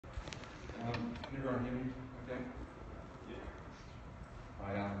Can everyone hear me? Okay. Yeah.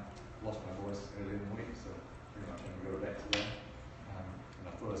 I lost my voice earlier in the week, so pretty much only got it back today. And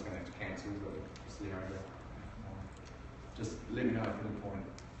I thought I was going to have to cancel, but we'll see how I go. Just let me know if at any point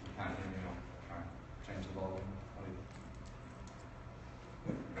you can't hear me. I'll try and change the volume.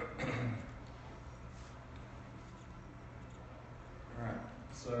 Alright,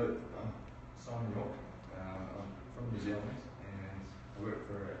 so I'm Yorke. I'm from New Zealand and I work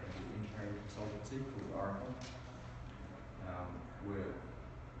for an engineering consultancy called Aurecon. We're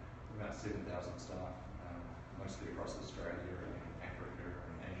about 7,000 staff, mostly across Australia and Africa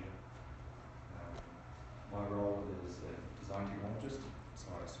and Asia. My role is a design technologist, so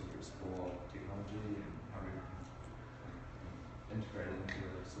I sort of explore technology and how we integrate it into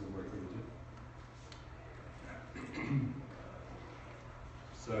the sort of work that we do.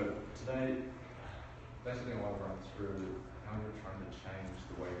 So today, basically I want to run through how we're trying to change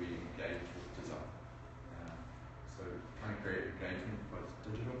the way we engage with design. So trying to create engagement both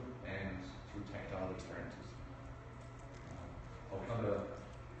digital and through tactile experiences. I'll cover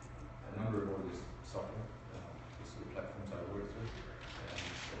a number of Autodesk software, the sort of platforms I work through,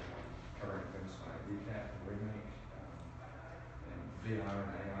 covering things like recap and ReMake, and VR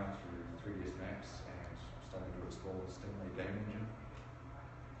and AI through 3ds Max, and starting to explore the Stingray game engine,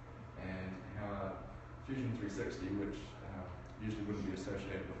 and how Fusion 360, which usually wouldn't be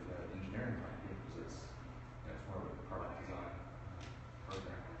associated with engineering right here, because it's more of a product design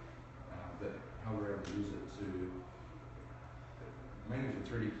program, but how we're able to use it to, mainly for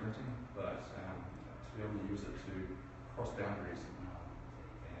 3D printing, but to be able to use it to cross boundaries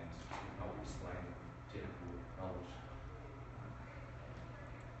and help explain technical knowledge.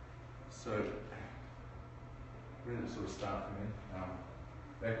 So, really sort of start for me.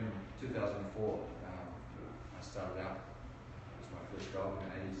 Back in 2004, I started out, it was my first job in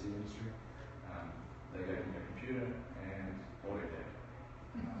the AEC industry. They gave me a computer and Autodesk,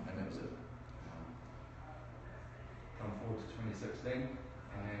 and that was it. Come forward to 2016,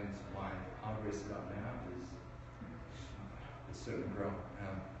 and my hardware setup now is certainly grown.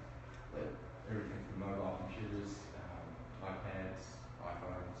 Everything from mobile computers, iPads,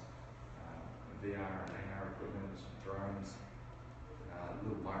 iPhones, VR and AR equipment, drones,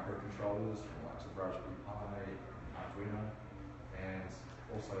 little microcontrollers from the likes of Raspberry Pi, Arduino, and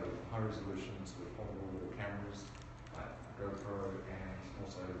also high resolutions with portable little cameras like GoPro, and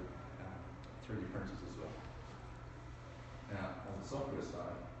also 3D printers as well. Now, on the software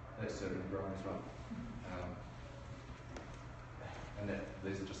side, that's certainly growing as well. And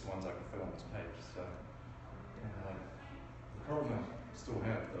these are just the ones I can fit on this page. So, the problem I still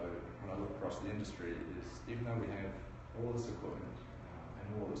have, though, when I look across the industry, is even though we have all this equipment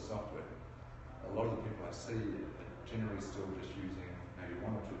and all this software, a lot of the people I see are generally still just using maybe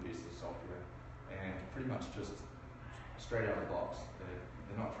one or two pieces of software and pretty much just straight out of the box.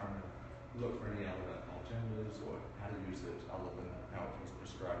 They're not trying to look for any other alternatives or how to use it other than how it was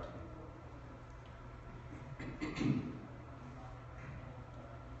prescribed to them.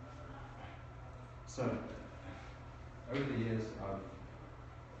 So, over the years, I've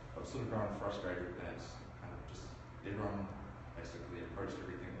sort of grown frustrated that kind of just everyone basically approached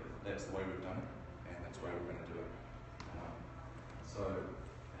everything that that's the way we've done it, and that's the way we're going to do it. So,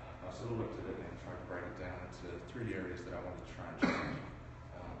 I sort of looked at it and tried to break it down into 3 areas that I wanted to try and change.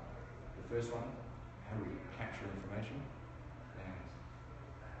 The first one, how do we capture information? And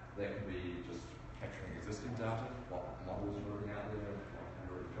that can be just capturing existing data, what models are already out there, what we've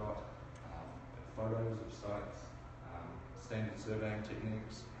already got, photos of sites, standard surveying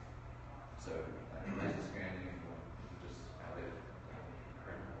techniques, so laser scanning or just how they're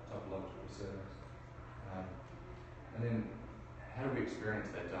topological surveys. And then how do we experience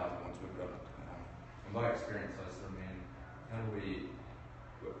that data once we've got it? And by experience I sort of mean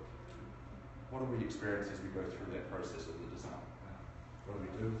what do we experience as we go through that process of the design? What do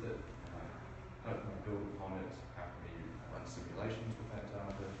we do with it? How can we build upon it? How can we run simulations with that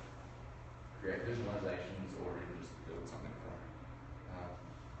data? Create visualizations, or even just build something from it.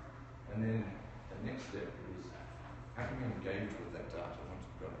 And then the next step is how can we engage with that data once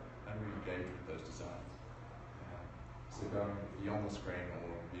we've got it? How do we engage with those designs? So going beyond the screen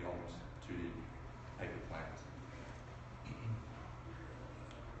or beyond 2D paper plans.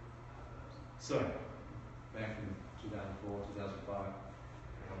 So, back in 2004, 2005,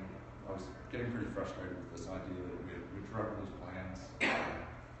 I was getting pretty frustrated with this idea that we'd draw up these plans,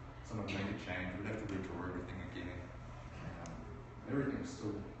 someone would make a change, we'd have to redraw everything again. Everything was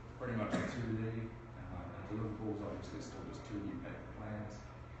still pretty much in 2D, and deliverables obviously still just 2D paper plans.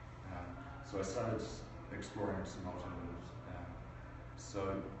 So I started exploring some alternatives.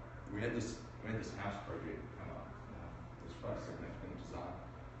 So we had this house project come up. It was quite a significant design.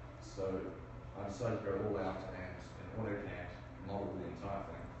 So I decided to go all out and in AutoCAD model the entire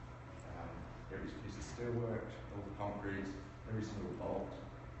thing. Every piece of steel worked, all the concrete, every single bolt,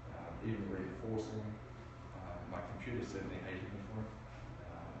 even reinforcing. My computer certainly hated me for it.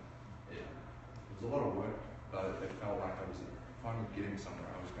 It was a lot of work, but it felt like I was finally getting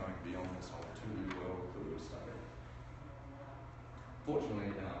somewhere. I was going beyond this whole 2D world that we were stuck in. Fortunately,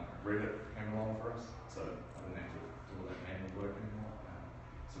 Reddit came along for us, so I didn't have to do all that manual work anymore.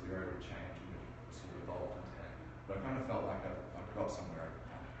 So we were able to change and sort of evolve into that. But I kind of felt like I'd got somewhere.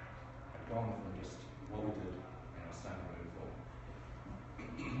 I'd gone from just what we did, and I was starting to move forward.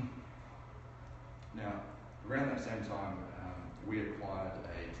 Now, around that same time, we acquired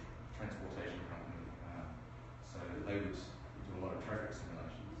a transportation company. So they would do a lot of traffic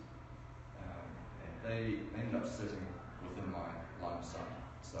simulations. And they ended up sitting within my line of sight.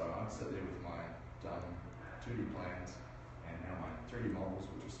 So I'd sit there with my done 2D plans and now my 3D models,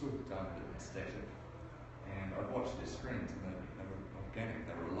 which were still done but static. And I'd watch their screens and they were organic,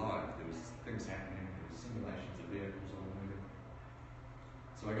 they were alive. There was things happening, there was simulations of vehicles all moving.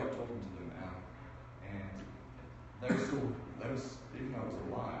 So I got talking to them, and they were still, even though it was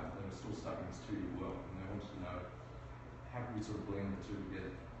alive, they were still stuck in this 2D world, and they wanted to know how could we sort of blend the two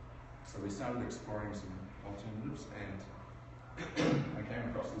together. So we started exploring some alternatives, and I came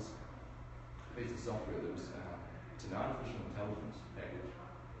across this piece of software that was, it's an artificial intelligence package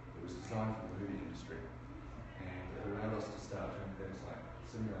that was designed for the movie industry, and it allowed us to start doing things like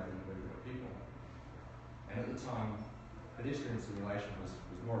simulating the movement of people. And at the time, pedestrian simulation was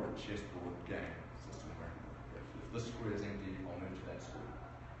more of a chessboard game system where if this square is empty, I'll move to that square.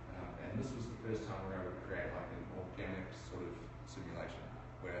 And this was the first time we were able to create like an organic sort of simulation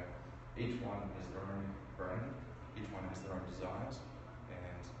where each one has their own brain, each one has their own desires,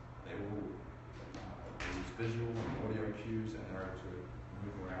 and they all use visual and audio cues, and they're able to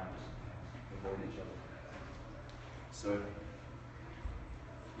move around and avoid each other. So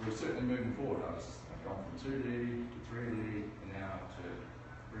we're certainly moving forward. I've gone from 2D to 3D and now to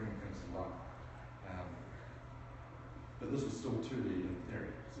bringing things to life. But this was still 2D in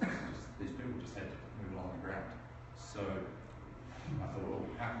theory. So these people just had to move along the ground. So I thought, well,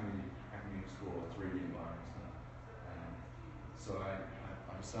 how can we explore 3D environments now? So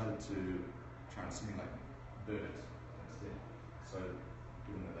I decided to try and simulate birds instead. So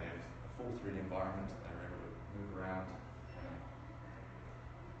given that they have a full 3D environment, they're able to move around.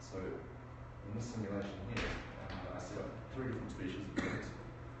 So in this simulation here, I set up 3 different species of birds.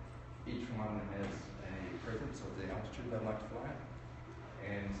 Each one has a preference of the altitude they'd like to fly at,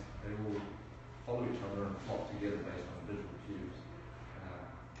 and they will follow each other and flock together based on visual cues.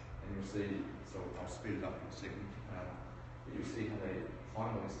 And you'll see, so I'll speed it up in a second, but you'll see how they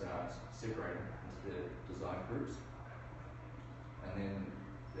finally start separating into their desired groups. And then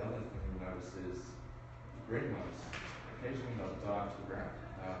the other thing you'll notice is the green ones occasionally they'll dive to the ground.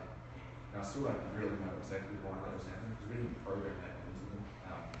 Now I still don't really know exactly why that was happening because we didn't program that into them.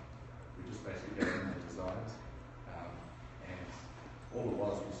 We just basically gave them their desires. And all it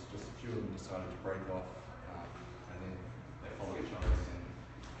was just a few of them decided to break off, and then they follow each other, and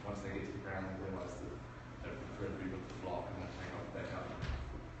once they get to the ground they realise that they prefer to be with the flock and then take off back up.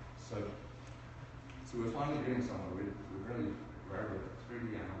 So we're finally getting somewhere. We really were able to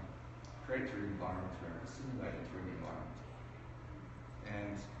create 3D environments, we're able to simulate a 3D environment.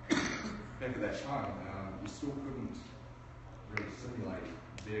 And back at that time, we still couldn't really simulate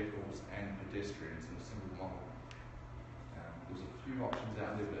vehicles and pedestrians in a single model. There was a few options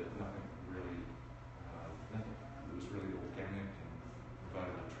out there, but nothing that was really organic and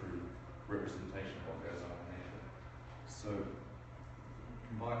provided a true representation of what goes on in nature. So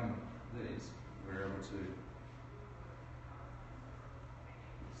combining these, we're able to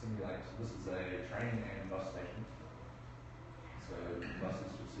simulate. So this is a train and bus station. So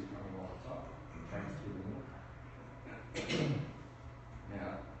buses you'll see coming along the top, and trains through the middle.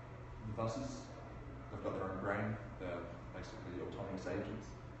 Now, the buses, they've got their own brain. They're basically autonomous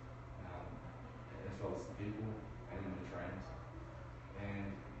agents, as well as the people and even the trains.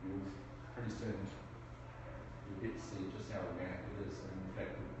 And pretty soon you'll get to see just how organic it is, and the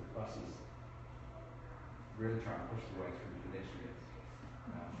fact that the buses really try and push their way through the pedestrians,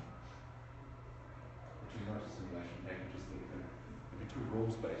 which is not a simulation packages that if you're too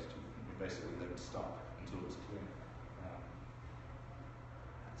rules-based, basically they would stop until it was clear.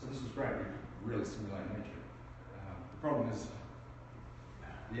 So this was great. We could really simulate nature. The problem is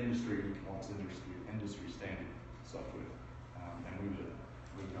the industry wants industry standard software, and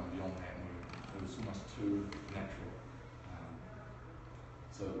we've gone beyond that. And it was almost too natural.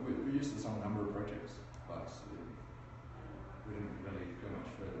 So we used this on a number of projects, but we didn't really go much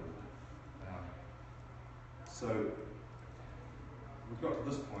further with it. So we've got to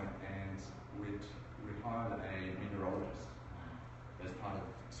this point, and we'd hired a meteorologist as part of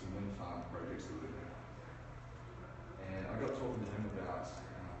some wind farm projects that we were doing. And I got talking to him about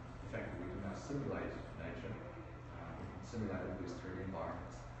the fact that we can now simulate nature. We can simulate all these 3D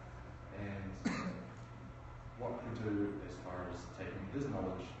environments. And what we do as far as taking his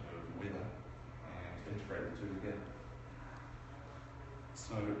knowledge of weather and integrate the two together.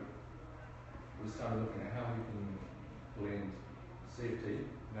 So we started looking at how we can blend CFD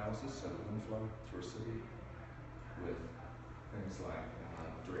analysis, so the wind flow through a city, with things like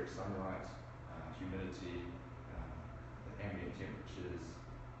direct sunlight, humidity, ambient temperatures,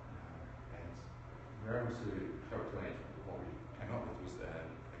 and we were able to calculate what we came up with was a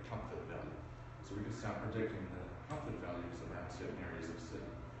comfort value. So we could start predicting the comfort values around certain areas of the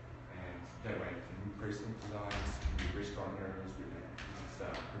city. And that way, in new precinct designs, new restaurant areas, we can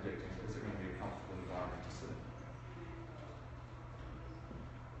start predicting, is it going to be a comfortable environment to sit in?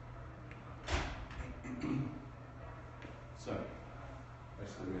 So,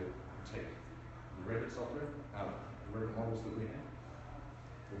 basically we take the Revit software out of the Revit models that we have,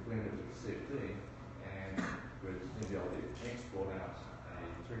 we blend it with the CFD, and we'd then be able to export out a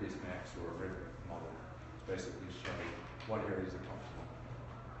 3ds Max or a Revit model to basically show what areas are comfortable.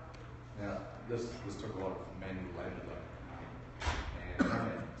 Now, this took a lot of manual labor though, and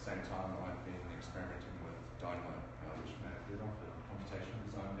at the same time I've been experimenting with Dynamo, which may have been on the computational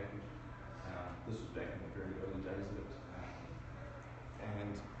design package. This was back in the very early days of it.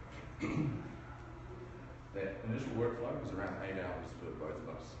 And that initial workflow was around 8 hours for both of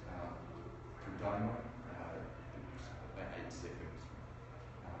us. Through Dynamo, it was about 8 seconds.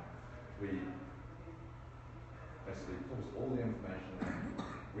 We basically pulls all the information in,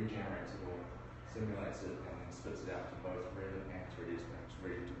 regenerates it all, simulates it, and then spits it out to both Revit and 3ds Max,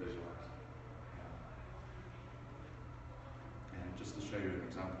 ready to visualize. And just to show you an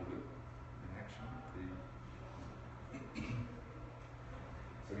example of it in action,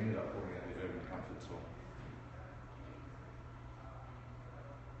 so we ended up calling it the urban comfort tool.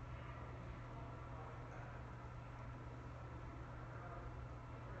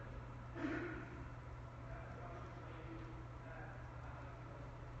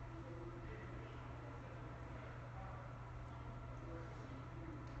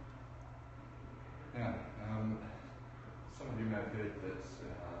 Now, some of you may have heard that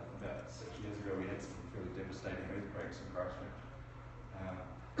about 6 years ago we had some fairly devastating earthquakes in Christchurch,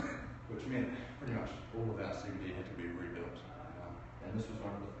 which meant pretty much all of our CFD had to be rebuilt. And this was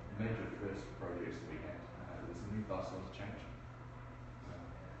one of the major first projects that we had. There was a new bus law change.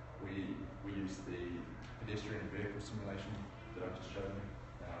 We used the pedestrian vehicle simulation that I just showed you.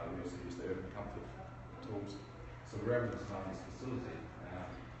 We also used the urban comfort tools. So we were able to design this facility.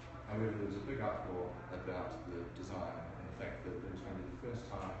 However, there was a big uproar about the design and the fact that it was going to be the first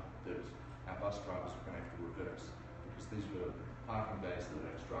time that our bus drivers were going to have to reverse, because these were parking bays that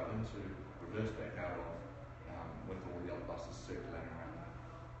they had to drive into, reverse back out of, with all the other buses circulating around them.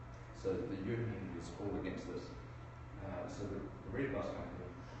 So the union was all against this. So the Red Bus Company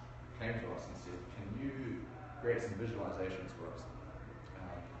came to us and said, can you create some visualizations for us?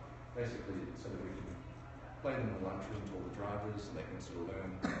 Basically, so that we can play them in the lunchroom to all the drivers, and they can sort of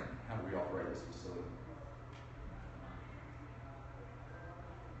learn how do we operate this facility.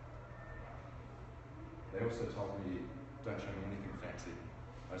 They also told me, don't show me anything fancy.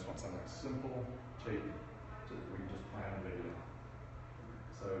 I just want something simple, cheap, we can just play on video.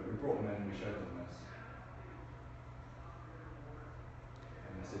 So we brought them in, we showed them this.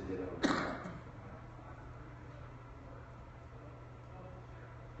 And they said, yeah, that'll be fine.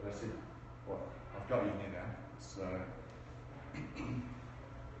 But I said, well, I've got you here now, so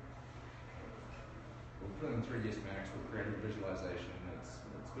we'll put in 3ds Max, we'll create a visualization, it's a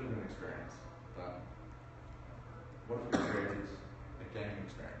bit of an experience, but what if we created a gaming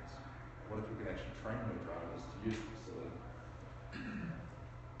experience? What if we could actually train the drivers to use the facility?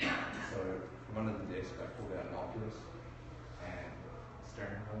 So from under the desk, I pulled out an Oculus and a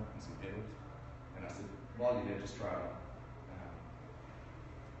steering wheel and some pedals, and I said, while you're here, just try it on.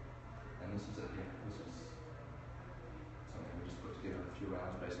 And this is it, yeah. This is something we just put together in a few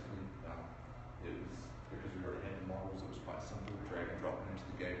hours, basically. It was, because we already had the models, it was quite simple, drag and drop them into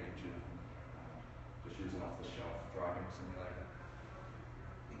the game engine, just use an off-the-shelf driving simulator.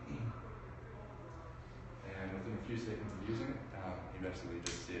 And within a few seconds of using it, he basically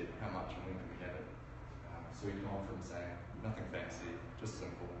just said how much and when can we have it. So we'd gone from saying nothing fancy, just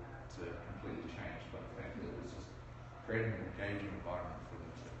simple, to completely changed by the fact that it was just creating an engaging environment for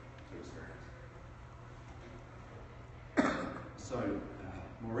them to experience. So,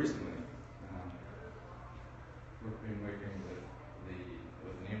 more recently, we've been working with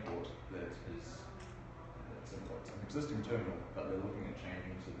an airport that is it's an existing terminal, but they're looking at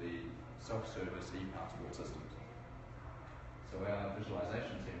changing to the self-service e-passport systems. So our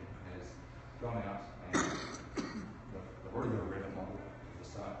visualization team has gone out and they've already got a Revit model of the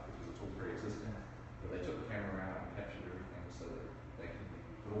site because it's all pre-existing, but they took the camera out and captured everything so that they can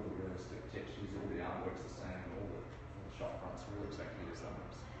put all the realistic textures, all the artwork's the same, all the shop fronts are all exactly as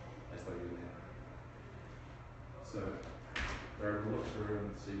they do now. So they're able to look through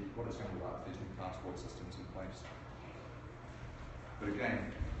and see what it's going to be like with these new passport systems in place. But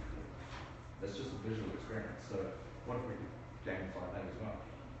again, that's just a visual experience. So what if we could gamify that as well?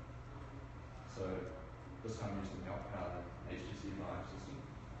 So this time using the HTC Vive system.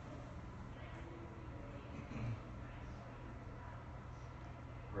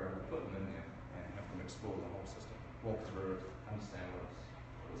 We're able to put them in there and have them explore the whole system, walk through it, understand what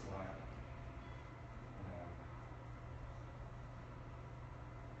it's like.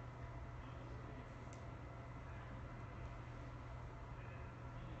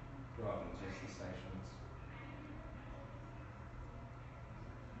 Go out and test the stations.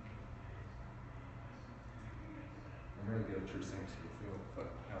 And really get a true sense of the feel for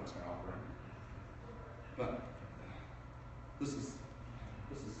how it's going to operate. But this is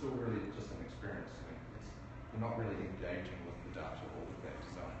still really just an experience. I mean, you're not really engaging with the data or with that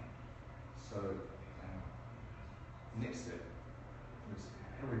design. So next step is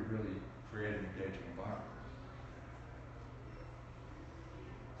how do we really create an engaging environment?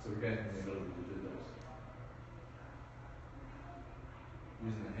 So we gave them the ability to do this.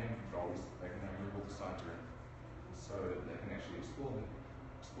 Using the hand controls, they can now move all the sides around. So they can actually explore the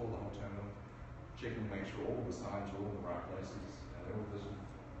whole terminal, check and make sure all the signs are all in the right places, and they're all visual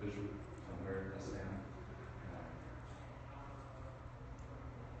from where they're standing.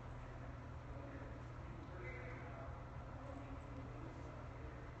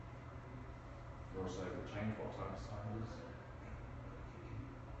 We're also able to change what type of sign it is.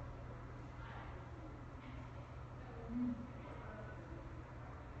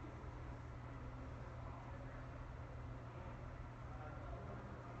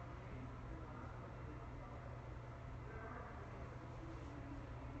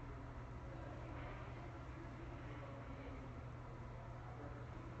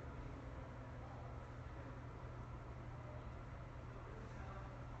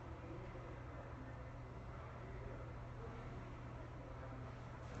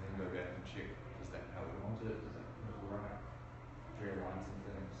 Go back and check, is that how we want it? Does that look right? Draw lines and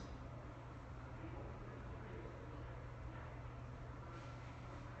things.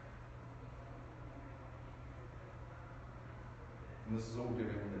 And this is all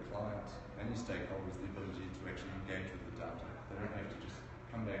giving the client and your stakeholders the ability to actually engage with the data. They don't have to just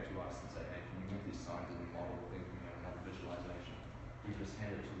come back to us and say, hey, can you move these signs in the model, thinking we have another visualization. We just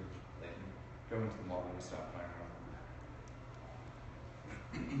hand it to them. They can go into the model and start playing around.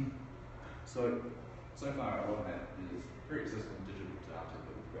 So far, all of that is pre-existing digital data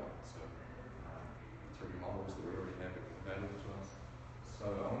that we've got. So 3D models that we already have available to us.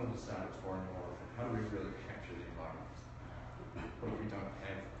 So I wanted to start exploring more of how do we really capture the environment? What if we don't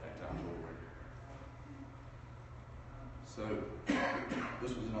have that data already? So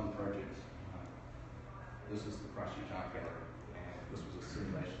this was another project. This is the Christchurch Art Gallery, and this was a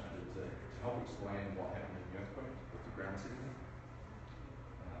simulation I did to help explain what happened in the earthquake with the ground settling.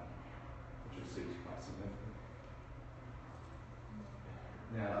 Which you'll see is quite significant.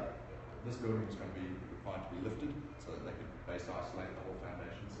 Now, this building was going to be required to be lifted so that they could base isolate the whole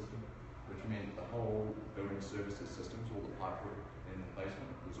foundation system, which meant the whole building services systems, all the pipework in the basement,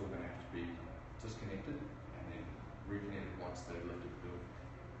 was all going to have to be disconnected and then reconnected once they lifted the building.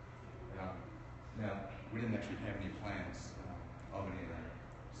 Now, we didn't actually have any plans of any of that,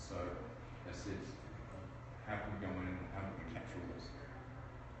 so they said, how can we go in and how can we capture all this?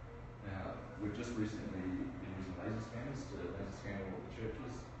 Now, we've just recently been using laser scanners to laser scan all of the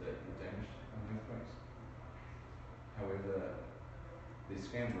churches that were damaged in earthquakes. However, these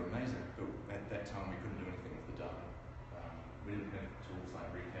scans were amazing, but at that time we couldn't do anything with the data. We didn't have tools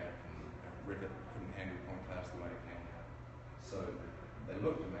like Recap, and Revit couldn't handle point clouds the way it can. So they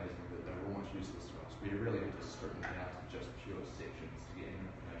looked amazing, but they were almost useless to us. We really had to strip them down to just pure sections to get any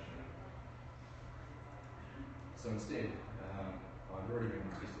information in. So instead, I've already been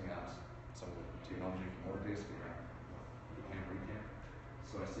testing out some of the technology from Autodesk around Recap.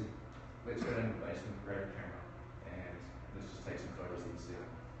 So I said, let's go down to the basement, grab a camera, and let's just take some photos of the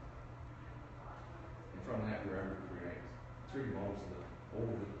ceiling. And from that, we're able to create create 3D models of all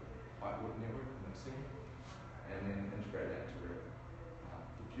the pipework network in the scene, and then integrate that into Revit.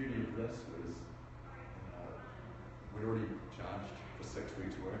 The beauty of this was we'd already charged for 6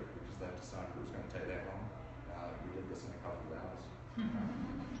 weeks' work because they decided it was going to take that long. We did this in a couple of hours.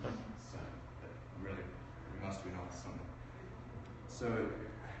 So really, we must be onto something. So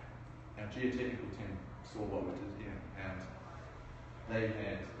our geotechnical team saw what we did here, and they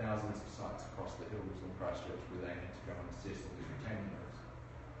had thousands of sites across the hills in Christchurch where they had to go and assess all these retaining walls.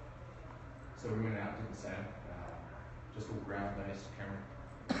 So we went out, did the same, just all ground-based camera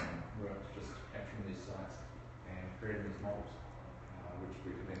work, just capturing these sites and creating these models, which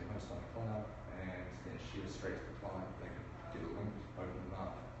we could then post on the cloud and then share straight to the client. They could get a link, open them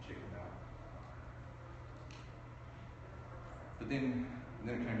up, check them out. But then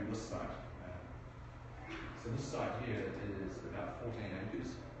it came to this site. So this site here is about 14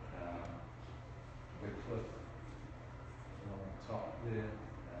 acres with cliff on the top there.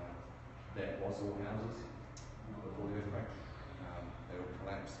 That was all houses before the earthquake. They all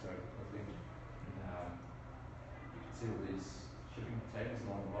collapsed over the cliff edge. You can see all these shipping containers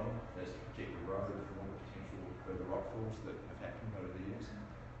along the bottom. That's to protect the road from all the potential further rockfalls that have happened over the years.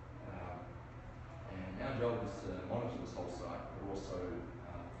 And our job was to monitor this whole site, but also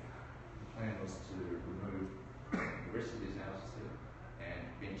the plan was to remove the rest of these houses here and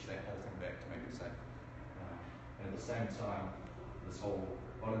bench that whole thing back to make it safe. And at the same time, this whole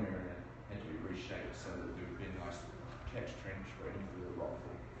bottom area had to be reshaped so that there would be a nice catch trench for any further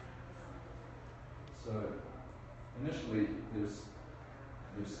rockfall. So initially, there's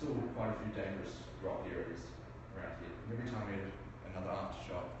still quite a few dangerous rock areas around here. And every time we had another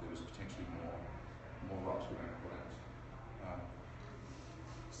aftershock, there was potentially more rocks were going to collapse.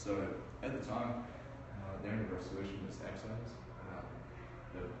 So at the time, the only real solution was abseilers.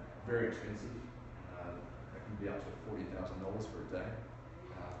 They're very expensive. They can be up to $40,000 for a day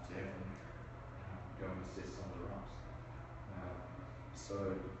to have them go and assess some of the rocks.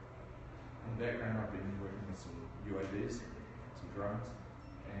 So in the background, I've been working with some UAVs, some drones,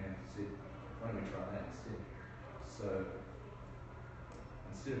 and said, why don't we try that instead? So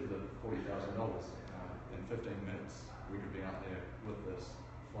instead of the $40,000, in 15 minutes, we could be out there with this,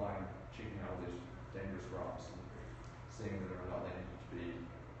 flying, checking out all these dangerous rocks, and seeing whether or not they needed to be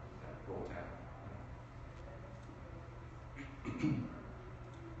brought out.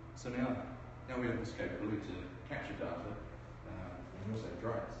 So now we have this capability to capture data, and we also have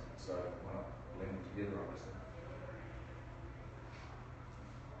drones. So why not blend them together, obviously.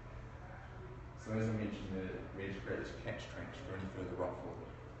 So as I mentioned, we had to create this catch trench for any further rockfall.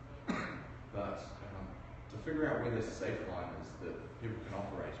 But to figure out where this safe line is that people can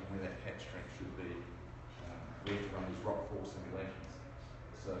operate and where that catch trench should be, we have to run these rockfall simulations.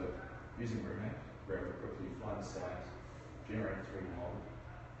 So using ReMake, very quickly fly the site, generate a 3D model,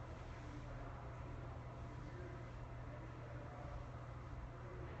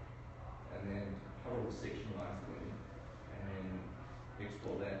 and then cut all the section lines that we need, and then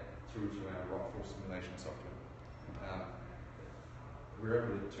export that through to our rockfall simulation software. We're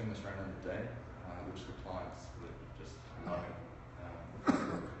able to turn this around in a day, which the clients were just loving.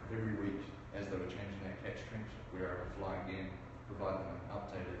 Every week, as they were changing that catch trench, we were able to fly again, provide them an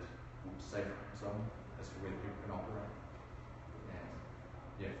updated, safe zone as to where people can operate. And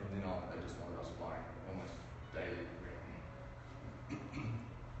yeah, from then on, they just wanted us flying almost daily.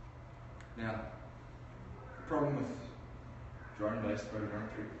 Now, the problem with drone-based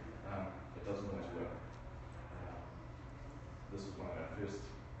photogrammetry, it doesn't always work. This was one of our first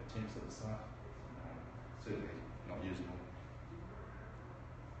attempts at the site. Certainly not usable.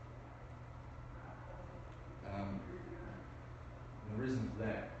 And the reason for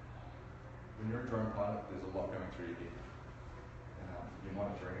that, when you're a drone pilot, there's a lot going through your head. You're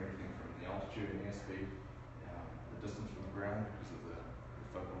monitoring everything from the altitude and airspeed, the distance from the ground because of the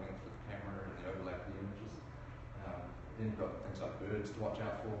focal length of the camera and the overlap of the images. Then you've got things like birds to watch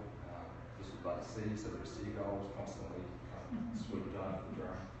out for. This was by the sea, so there were seagulls constantly swooped down at the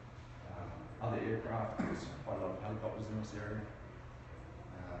drone. Other aircraft, there's quite a lot of helicopters in this area.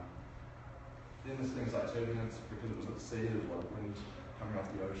 Then there's things like turbulence, because it was at the sea, there was a lot of wind coming off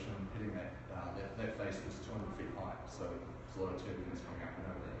the ocean, hitting that face was 200 feet high, so there's a lot of turbulence coming up and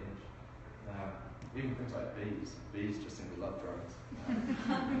over that edge. Even things like bees just seem to love drones. The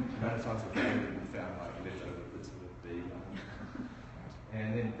amount of times we found like leftover bits of a bee.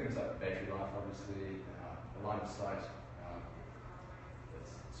 And then things like battery life, obviously, the line of sight.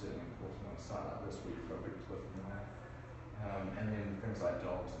 That's certainly important on a site like this where you've got a big cliff in the way. And then things like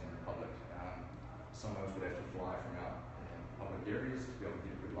dogs in public. Some of us would have to fly from out in public areas to be able to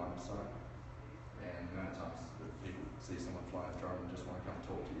get a good line of sight. and the amount of times that people see someone flying a drone and just want to come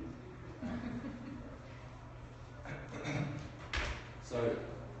talk to you. So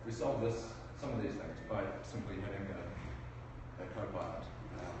we solve some of these things by simply having a co-pilot.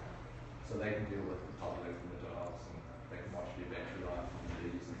 So they can deal with the public and the dials, and they can watch your battery life and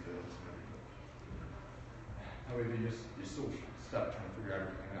the Ds and films and everything. However, you're still stuck trying to figure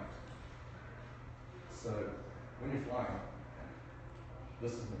everything out. So when you're flying,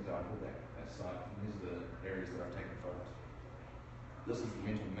 this is an example of that site, and these are the areas that I've taken photos. This is the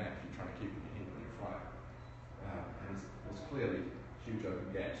mental map you're trying to keep in your head when you're flying. And there's clearly huge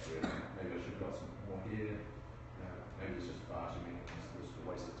open gaps where maybe I should have got some more here, maybe it's just far too many, it's just a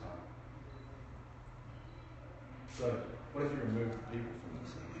waste of time. So what if you remove people from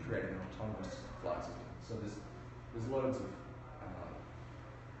this and you create an autonomous flight system? So there's loads of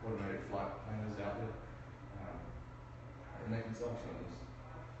automated flight planners out there, and they can solve some of this.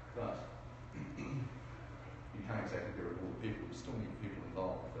 But you can't exactly get rid of all the people. You still need people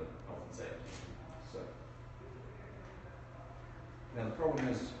involved for health and safety. So now the problem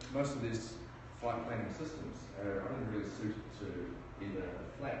is most of these flight planning systems are only really suited to either a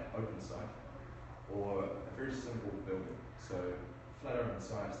flat open site or a very simple building. So flat open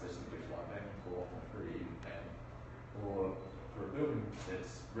sites, they simply fly back and forth in a very even pattern. Or for a building,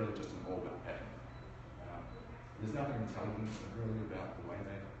 it's really just an orbit pattern. There's nothing intelligent really about the way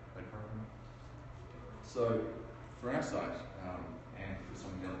they program it. So for our site, and for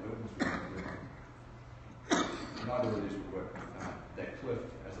some of the other buildings we're working on, neither of these would work. That cliff,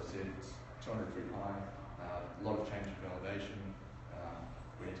 as I said, it's 200 feet high, a lot of change of elevation.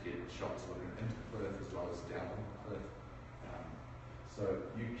 We had to get shots looking into the cliff as well as down on the cliff. So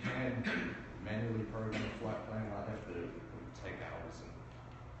you can manually program a flight plan like that, but it would take hours and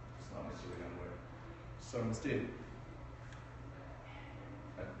it's not necessarily going to work. So instead,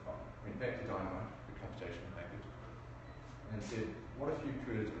 I went back to Dynamite, the computation package, and said, what if you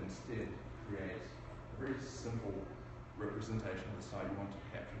could instead create a very simple representation of the site you want to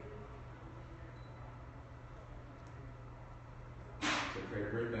capture? So create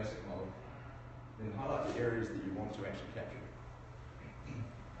a very basic model, then highlight the areas that you want to actually capture.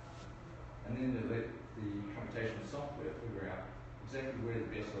 And then let the computational software figure out exactly where the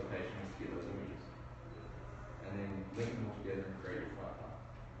best location is to get those images. And then link them all together and create a flight path.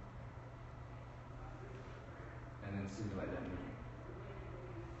 And then simulate that movement.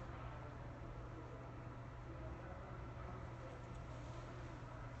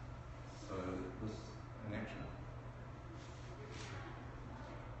 So this in action.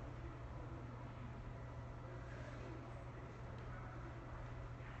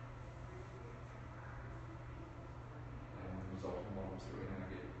 Resulting models that we're going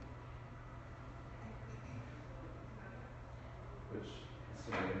to get, which is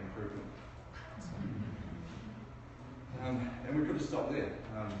certainly an improvement. And we could have stopped there.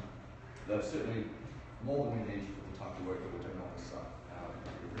 There's certainly more than we need for the type of work that we're doing on this site.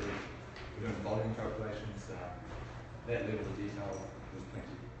 We're doing volume calculations. That level of detail was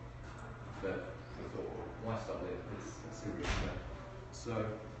plenty. But we thought, well, why stop there? Let's see what we can do. So,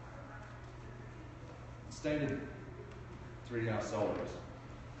 standard 3D solar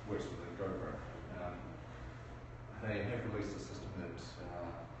works with a GoPro. They have released a system that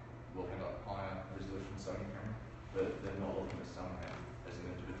will have a higher resolution Sony camera, but they're not looking at selling that as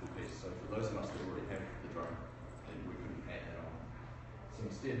an individual piece. So for those of us that already have the drone, we couldn't add that on. So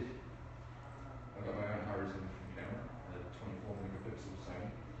instead, I've got my own high resolution camera, a 24 megapixel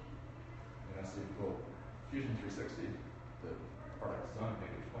Sony, and I said, well, Fusion 360, the product design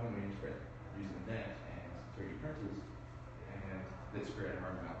package, why don't we integrate using that and 3D printers? And let's create our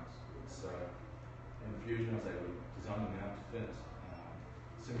own mounts. So in Fusion, I was able to design the mount to fit,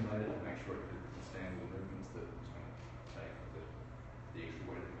 simulate it, and make sure it could withstand the movements that it was going to take with the extra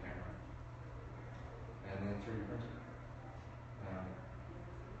weight of the camera. And then 3D print it.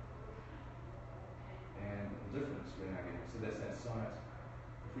 And the difference we're now getting, so that's that site.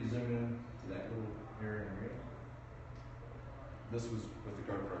 If we zoom in to that little area in red, this was with the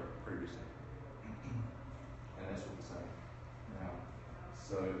GoPro previously. And that's what we're saying.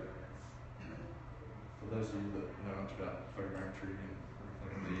 So, for those of you that know much about photogrammetry and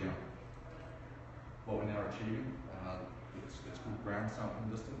everything, what we're now achieving, it's called ground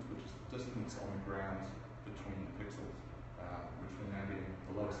sampling distance, which is the distance on the ground between the pixels, which we're now getting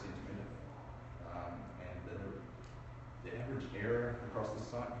below a centimetre. And the average error across the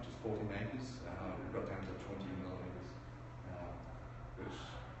site, which is 40 acres, we've got down to 20 millimetres, which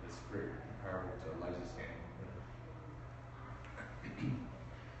is very comparable to laser scanning.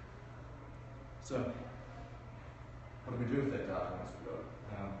 So, what do we do with that data once we've got it?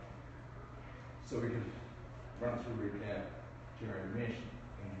 So we could run through recap, generate a mesh,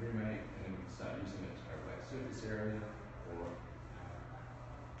 and ReMake, and then we can start using it to calculate surface area, or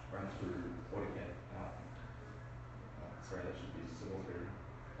run through AutoCAD. Sorry, that should be civil theory.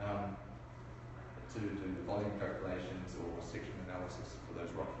 To do the volume calculations or section analysis for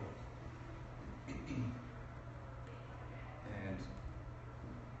those rock forms. And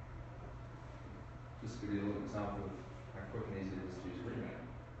just to give you a little example of how quick and easy it is to use ReMake.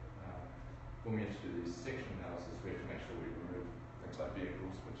 When we have to do this section analysis, we have to make sure we remove things like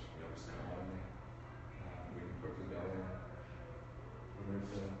vehicles, which we obviously don't want in there. We can quickly go in, remove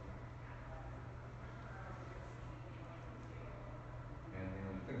them. And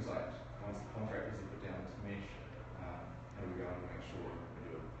then things like, once the contractors are put down this mesh, how do we go and make sure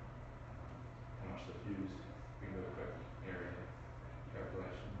we do how much they've used? We can do a quick area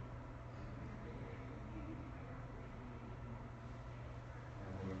calculation.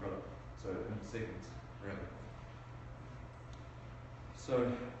 And then we've got it, so in seconds, really. So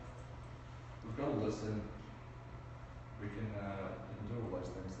we've got to listen. We can do all those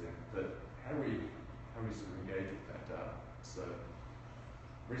things there, but how do we sort of engage with that data? So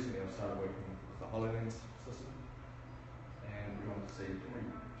recently I've started working with the HoloLens system, and we want to see, can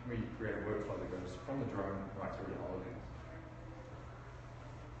we create a workflow that goes from the drone right through to HoloLens?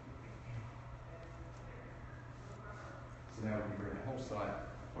 So now we can bring the whole site,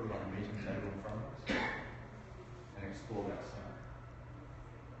 put it on a meeting table in front of us, and explore that site.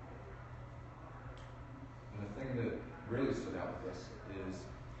 And the thing that really stood out with this is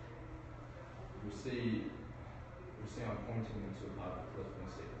you'll see I'm pointing into a part of the cliff in a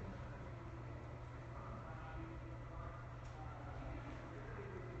second.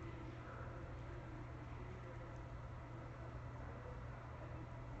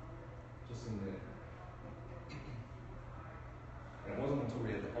 Just in there. And it wasn't until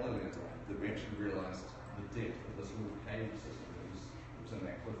we had the HoloLens on that we actually realized the depth of this little cave system that was in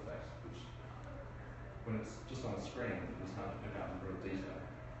that cliff face, which, when it's just on the screen, it's hard to pick out in real detail.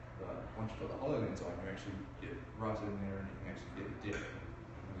 But once you put the HoloLens on, you actually get right in there and you can actually get the depth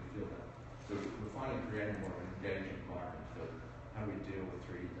and really feel that. So we're finally creating more of an engaging environment for how we deal with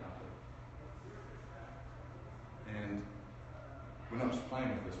 3D data. And we're not just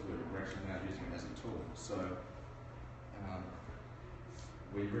playing with this, we're actually now using it as a tool. So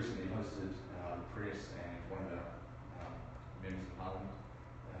we recently hosted the press and one of our members of Parliament.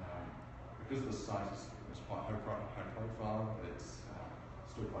 Because the site is quite high profile, it's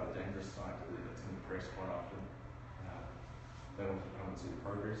still quite a dangerous site that's in the press quite often. They want to come and see the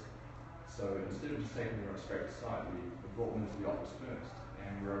progress. So instead of just taking them straight to site, we brought them into the office first,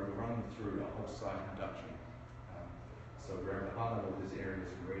 and we were able to run them through a whole site induction. So we were able to highlight all these areas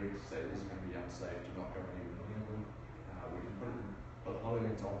in red to say these are going to be unsafe, do not go anywhere near them. We can put the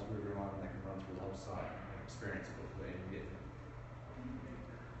HoloLens onto everyone, and they can run through the whole site and experience it before they even get there.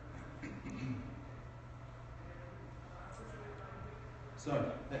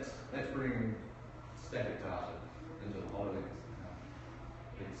 So that's bringing static data into the HoloLens.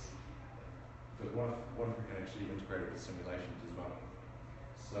 But what if we can actually integrate it with simulations as well?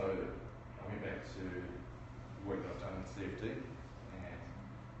 So I went back to the work that I've done in CFD, and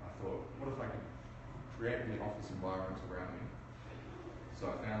I thought, what if I could create the office environment around me?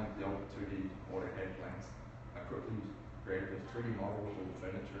 So I found the old 2D AutoCAD plans. I quickly created a 3D model with all the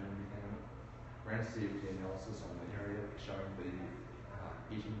furniture and everything in it. Ran a CFD analysis on the area showing the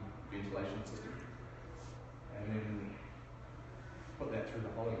heating ventilation system, and then put that through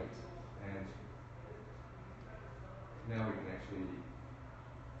the HoloLens. And now we can actually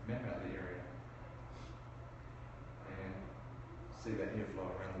map out the area and see that airflow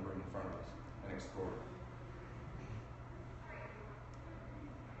around the room in front of us and explore it.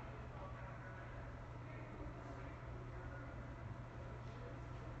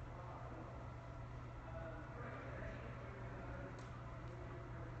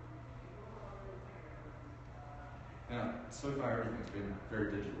 Now, so far everything's been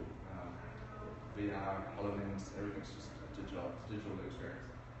very digital. VR, HoloLens, everything's just a digital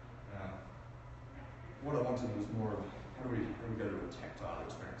experience. What I wanted was more of how do we go to a tactile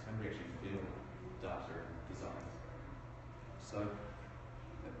experience? How do we actually feel data and designs? So,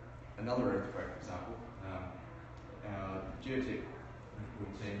 another earthquake example. Our geotech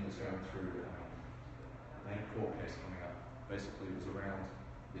team was going through. They had a court case coming up. Basically, it was around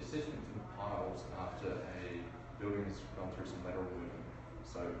the assessment of the piles after a building's gone through some lateral movement.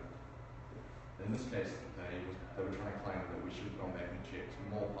 So, in this case, they were trying to claim that we should have gone back and checked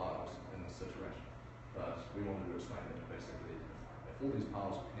more piles in this situation. But we wanted to explain that basically, if all these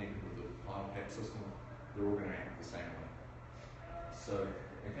piles are connected with the pile pack system, they're all going to act the same way. So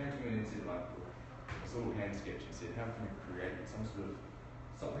it came to me and said, like, this little hand sketch and said, how can we create something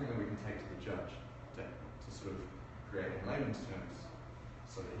that we can take to the judge to sort of create in layman's terms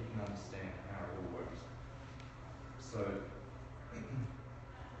so that he can understand how it all works. So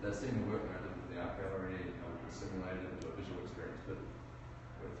they've seen the work that I did with the art gallery, we simulated into a visual experience, but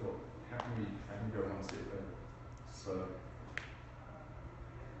we thought, how can we go one step further? So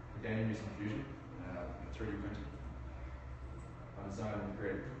again, using Fusion and 3D printing, I designed and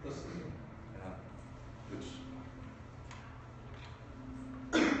created this system, which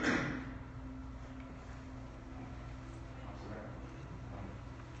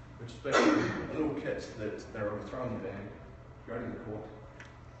is basically a little kit that they're able to throw in the bag, go to the court,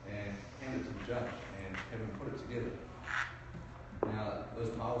 and hand it to the judge and have him put it together. Now, those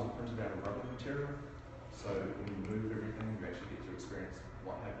piles are printed out of rubber material, so when you move everything, you actually get to experience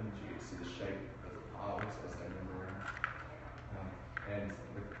what happens. You get to see the shape of the piles as they move around. And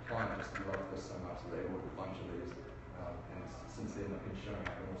the client just loved this so much that they ordered a bunch of these. And since then, I've been showing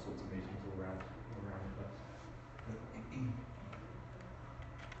up in all sorts of meetings all around the place.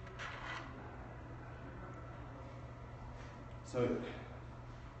 So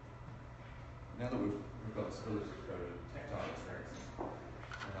now that we've got this ability to go to tactile experiences,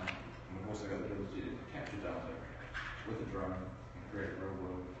 and we've also got the ability to capture data with a drone and create a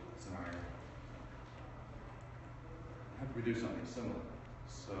real-world scenario, how can we do something similar?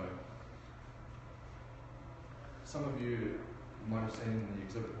 So some of you might have seen in the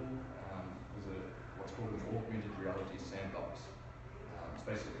exhibit hall, there's what's called an augmented reality sandbox. It's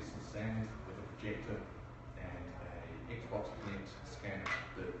basically some sand with a projector and a Xbox Connect scanner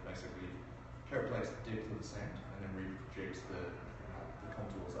that basically calculates the depth of the sand and then reprojects the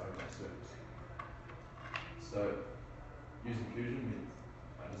contours over the surface. So using Fusion,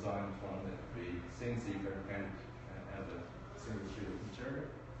 I designed one that would be CNC fabricated out of a single sheet of material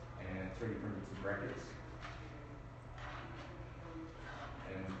and 3D printed some brackets.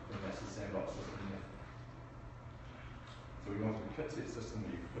 And then that's the sandbox system there. So we wanted a kit set system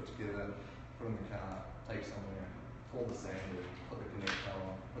that you could put together, put in the car, take somewhere, pull the sand in, put the connector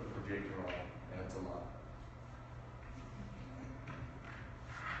on, put the projector on, and it's alive.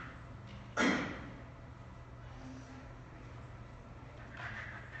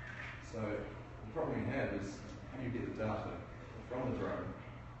 So the problem we have is how do you get the data from the drone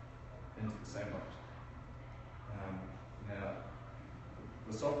into the sandbox? Now,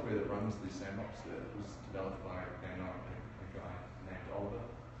 the software that runs the sandbox was developed by a guy named Oliver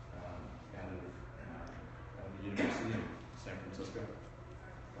out of the University in San Francisco.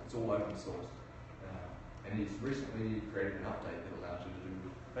 It's all open source. And he's recently created an update that allows you to do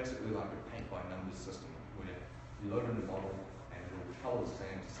basically like a paint by numbers system where you load in the model and it will color the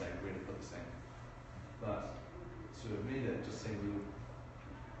sand to say where to put the sand. But to me that just seemed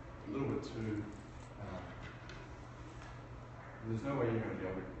a little bit too there's no way you're going to be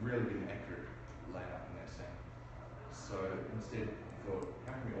able to really get an accurate layout in that sand. So instead, I thought,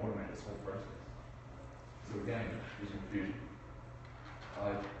 how can we automate this whole process? So again, using Fusion,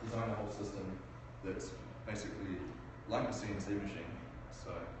 I designed a whole system that's basically like a CNC machine.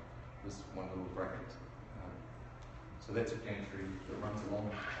 So this one little bracket. So that's a gantry that runs along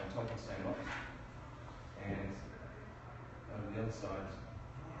on top of the sandbox. And on the other side,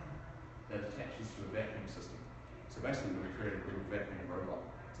 that attaches to a vacuum system. So basically we created a little vacuum robot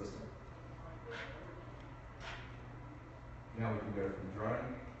system. Now we can go from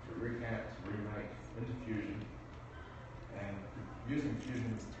drone to recap to ReMake into Fusion, and using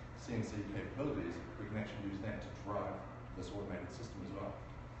Fusion's CNC capabilities, we can actually use that to drive this automated system as well.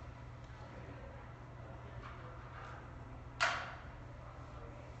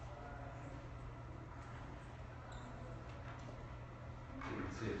 So you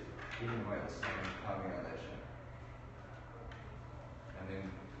can see it eating away at the sand, carving out that shape. And then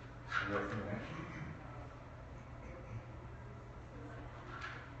work from there.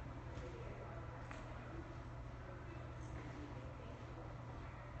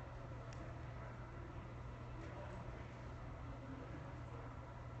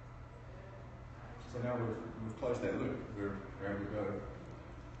 So now we've closed that loop. We're able to go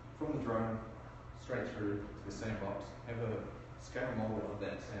from the drone straight through to the sandbox, have a scale model of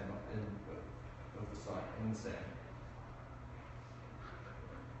that sandbox of the site in the sand.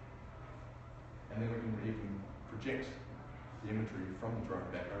 And then we can even project the imagery from the drone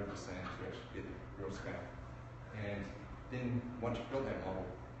back over the sand to actually get the real scale. And then once you've got that model,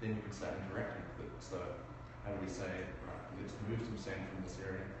 then you can start interacting with it. So how do we say, right, let's move some sand from this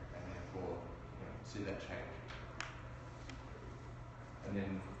area and therefore see that change. And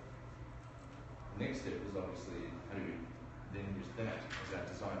then the next step is obviously how do we then use that as our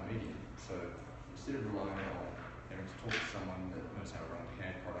design medium. So we instead of relying on having to talk to someone that knows how to run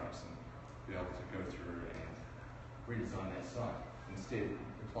CAD products and be able to go through and redesign that site, instead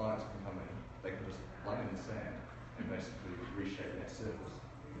the clients can come in, they can just plug in the sand and basically reshape that surface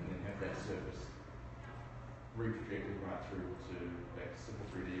and then have that surface reprojected right through to back to Simple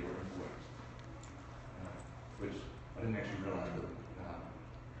 3D or InfluWorks, which I didn't actually realise that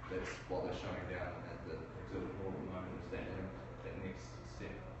that's what they're showing down at the exhibit hall at the moment is that next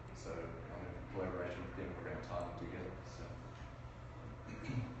step. So I'm in collaboration with them, we're going to tie them together.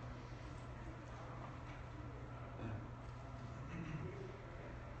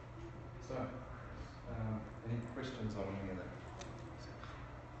 So, any questions on any of that?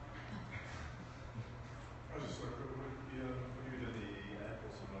 I was just wondering, when you did the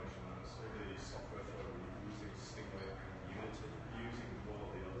airport simulation, I saw the software flow using Stingray and Unity. Using one or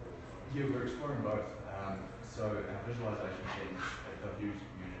the other? Yeah, we're exploring both. So our visualization teams have used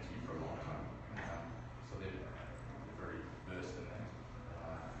Unity for a long time. So they're very versed in that.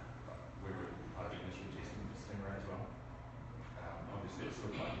 We were part of the initial testing for Stingray as well. Obviously it's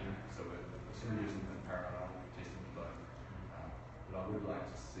still quite new, so we're sort of using them in parallel, testing for both. But I would like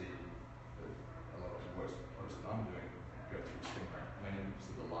to see a lot of the work that I'm doing go through Stingray, mainly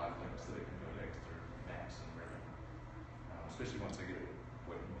because of the live links that it can go back through maps and ReMake. Especially once I get it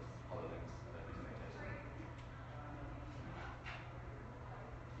working with other links, that'd be fantastic.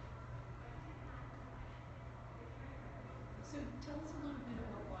 So tell us a little bit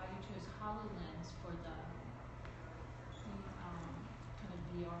about why you chose HoloLens for the kind of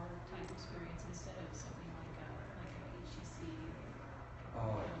VR type experience instead of something like a HTC.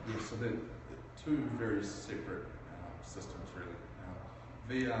 Yeah, so they're two very separate systems really.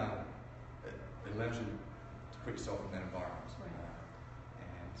 VR, it allows you to put yourself in that environment. Right.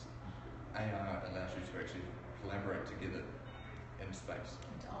 And AR allows you to actually collaborate together in space.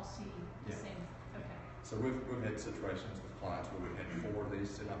 And to all see the same. Okay. So we've had situations with clients where we've had 4 of these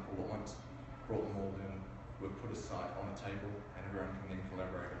set up all at once, brought them all in, we've put a site on a table and everyone can then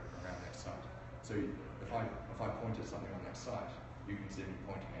collaborate around that site. So if I point at something on that site, you can see me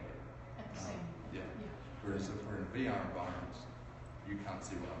pointing at it. At the same. Yeah. Whereas if we're in a VR environment, you can't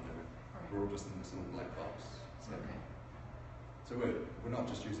see what I'm doing. Right. We're all just in this little black box. So, okay. So we're not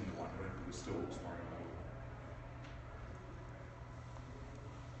just using the one, we're still exploring more.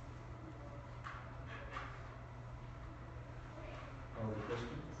 Other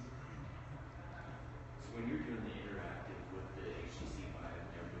questions? So when you're doing the interactive with the HTC Vive and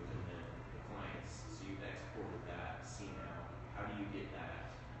you're moving the clients, so you've exported that scene out, how do you get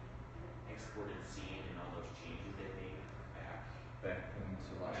that exported scene and all those changes they made back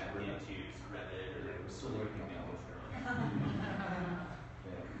into like into Reddit or we're still working on that.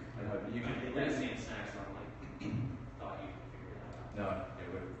 Yeah, I know, but you I can did that same snack, so I'm like, thought you could figure it out. No,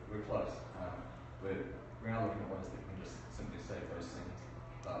 yeah, we're close. We are looking at ways that can just simply save those scenes,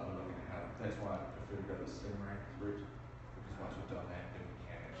 but we're looking at how. That's why I prefer to go the Stingray route, because once we've done that, then we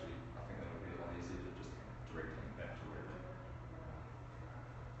can actually. I think that'll be a lot easier to just direct link back to where there's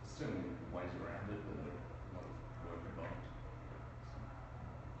certainly ways around it, but a lot of work involved.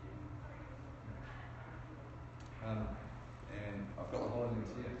 And I've got the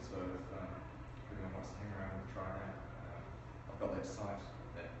HoloLens here, so if anyone wants to hang around and try it out, I've got that site,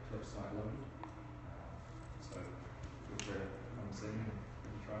 that clip site loaded.